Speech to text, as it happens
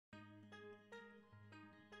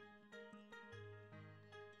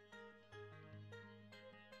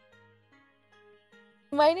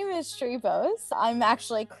My name is Shree Bose. I'm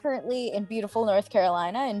actually currently in beautiful North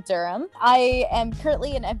Carolina in Durham. I am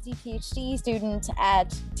currently an MD PhD student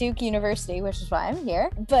at Duke University, which is why I'm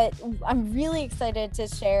here. But I'm really excited to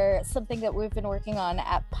share something that we've been working on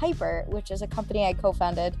at Piper, which is a company I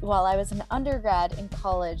co-founded while I was an undergrad in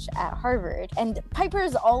college at Harvard. And Piper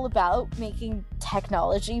is all about making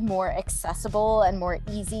technology more accessible and more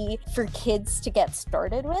easy for kids to get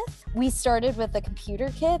started with. We started with the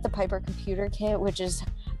computer kit, the Piper computer kit, which is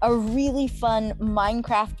a really fun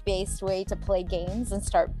Minecraft-based way to play games and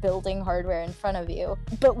start building hardware in front of you.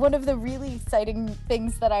 But one of the really exciting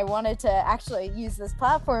things that I wanted to actually use this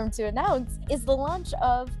platform to announce is the launch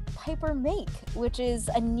of Piper Make, which is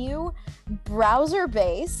a new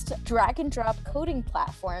browser-based drag-and-drop coding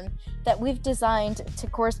platform that we've designed to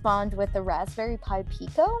correspond with the Raspberry Pi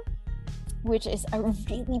Pico, which is a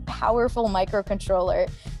really powerful microcontroller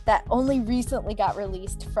that only recently got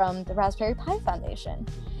released from the Raspberry Pi Foundation.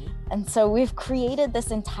 And so we've created this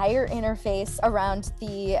entire interface around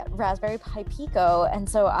the Raspberry Pi Pico. And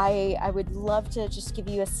so I would love to just give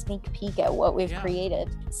you a sneak peek at what we've created.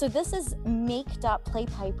 So this is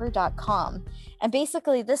make.playpiper.com. And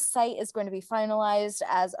basically this site is going to be finalized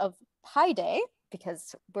as of Pi Day,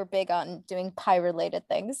 because we're big on doing Pi related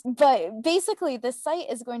things. But basically this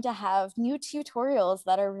site is going to have new tutorials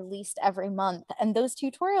that are released every month. And those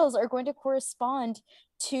tutorials are going to correspond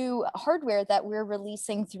to hardware that we're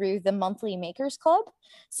releasing through the monthly Makers Club.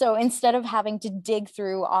 So instead of having to dig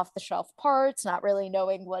through off the shelf parts, not really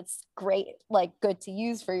knowing what's great, like good to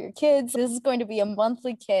use for your kids, this is going to be a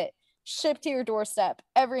monthly kit shipped to your doorstep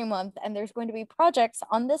every month, and there's going to be projects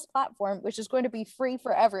on this platform which is going to be free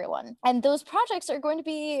for everyone, and those projects are going to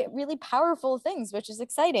be really powerful things, which is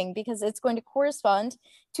exciting because it's going to correspond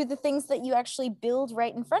to the things that you actually build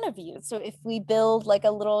right in front of you. So if we build like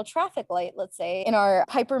a little traffic light, let's say in our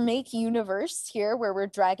Piper Make universe here where we're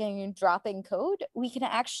dragging and dropping code, we can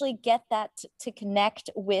actually get that to connect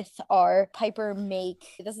with our Piper Make.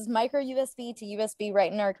 This is micro USB to USB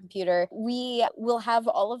right in our computer. We will have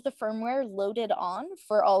all of the firmware loaded on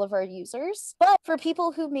for all of our users. But for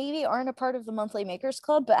people who maybe aren't a part of the monthly Makers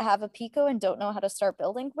Club but have a Pico and don't know how to start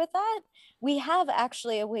building with that, we have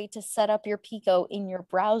actually a way to set up your Pico in your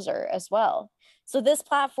browser as well. So this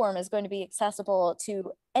platform is going to be accessible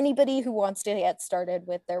to anybody who wants to get started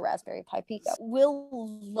with their Raspberry Pi Pico.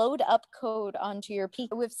 We'll load up code onto your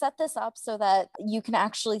Pico. We've set this up so that you can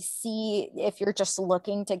actually see, if you're just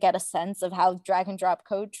looking to get a sense of how drag and drop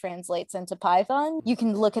code translates into Python, you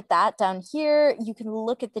can look at that down here. You can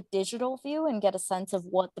look at the digital view and get a sense of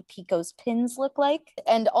what the Pico's pins look like.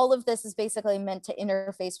 And all of this is basically meant to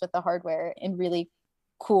interface with the hardware in really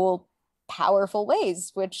cool, powerful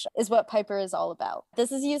ways, which is what Piper is all about.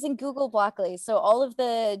 This is using Google Blockly. So all of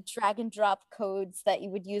the drag and drop codes that you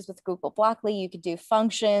would use with Google Blockly, you could do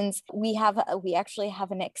functions. We actually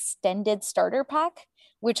have an extended starter pack,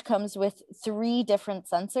 which comes with 3 different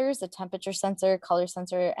sensors: a temperature sensor, color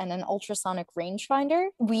sensor, and an ultrasonic rangefinder.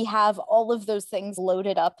 We have all of those things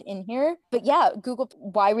loaded up in here. But yeah,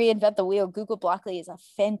 why reinvent the wheel? Google Blockly is a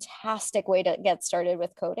fantastic way to get started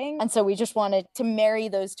with coding. And so we just wanted to marry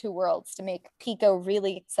those two worlds to make Pico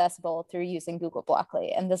really accessible through using Google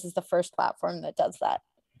Blockly. And this is the first platform that does that.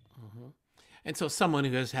 Mm-hmm. And so someone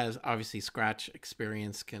who has obviously Scratch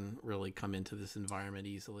experience can really come into this environment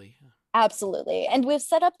easily. Absolutely. And we've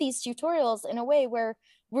set up these tutorials in a way where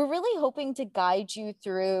we're really hoping to guide you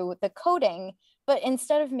through the coding, but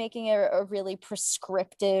instead of making it a really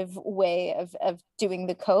prescriptive way of doing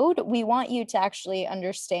the code, we want you to actually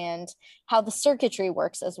understand how the circuitry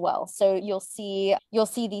works as well. So you'll see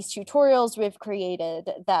these tutorials we've created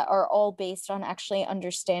that are all based on actually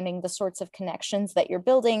understanding the sorts of connections that you're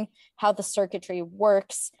building, how the circuitry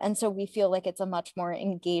works. And so we feel like it's a much more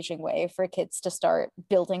engaging way for kids to start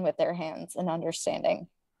building with their hands and understanding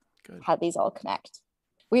how these all connect.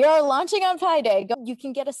 We are launching on Pi Day. You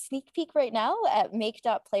can get a sneak peek right now at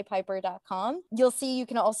make.playpiper.com. You'll see you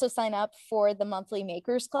can also sign up for the monthly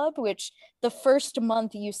Makers Club, which the first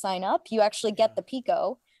month you sign up, you actually get the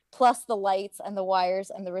Pico, plus the lights and the wires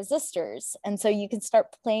and the resistors. And so you can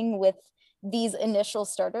start playing with these initial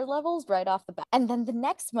starter levels right off the bat. And then the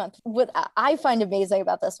next month, what I find amazing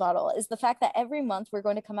about this model is the fact that every month we're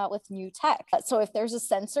going to come out with new tech. So if there's a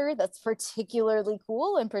sensor that's particularly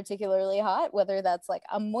cool and particularly hot, whether that's like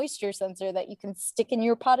a moisture sensor that you can stick in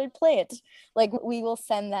your potted plant, like we will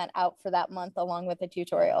send that out for that month along with a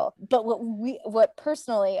tutorial. But what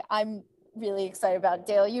personally I'm really excited about,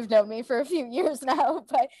 Dale, you've known me for a few years now,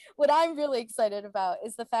 but what I'm really excited about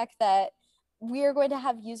is the fact that we are going to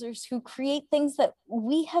have users who create things that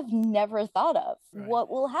we have never thought of. Right. What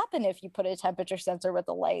will happen if you put a temperature sensor with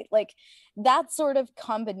a light? Like that sort of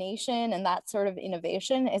combination and that sort of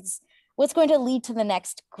innovation is what's going to lead to the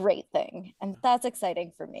next great thing. And that's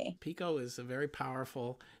exciting for me. Pico is a very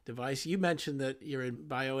powerful device. You mentioned that you're in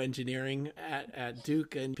bioengineering at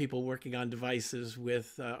Duke and people working on devices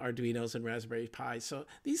with Arduinos and Raspberry Pi. So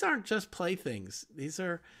these aren't just playthings. These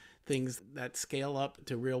are things that scale up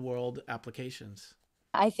to real world applications.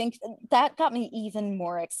 I think that got me even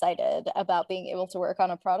more excited about being able to work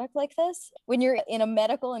on a product like this. When you're in a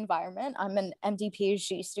medical environment, I'm an MD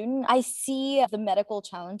PhD student, I see the medical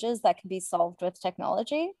challenges that can be solved with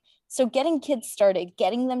technology. So getting kids started,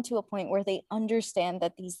 getting them to a point where they understand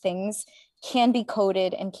that these things can be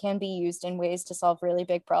coded and can be used in ways to solve really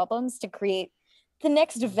big problems, to create the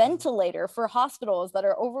next ventilator for hospitals that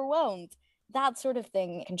are overwhelmed, that sort of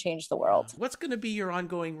thing can change the world. What's going to be your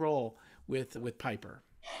ongoing role with Piper?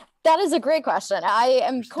 That is a great question. I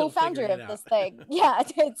am co-founder of this thing. Yeah,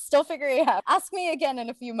 it's still figuring it out. Ask me again in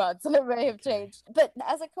a few months and it may have changed. But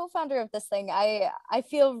as a co-founder of this thing, I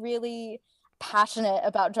feel really passionate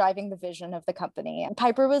about driving the vision of the company.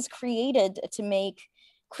 Piper was created to make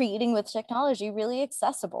creating with technology really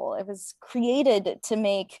accessible. It was created to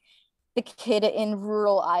make the kid in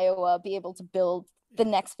rural Iowa be able to build the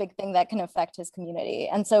next big thing that can affect his community.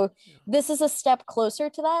 And so this is a step closer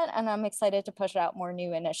to that. And I'm excited to push out more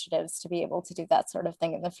new initiatives to be able to do that sort of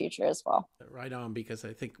thing in the future as well. Right on, because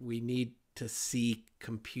I think we need to see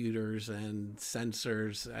computers and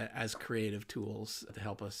sensors as creative tools to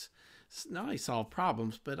help us not only solve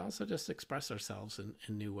problems, but also just express ourselves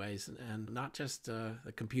in new ways, and not just the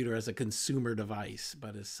computer as a consumer device,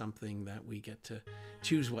 but as something that we get to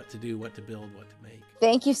choose what to do, what to build, what to make.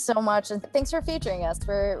 Thank you so much. And thanks for featuring us.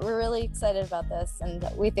 We're really excited about this, and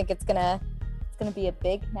we think it's gonna be a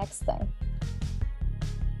big next thing.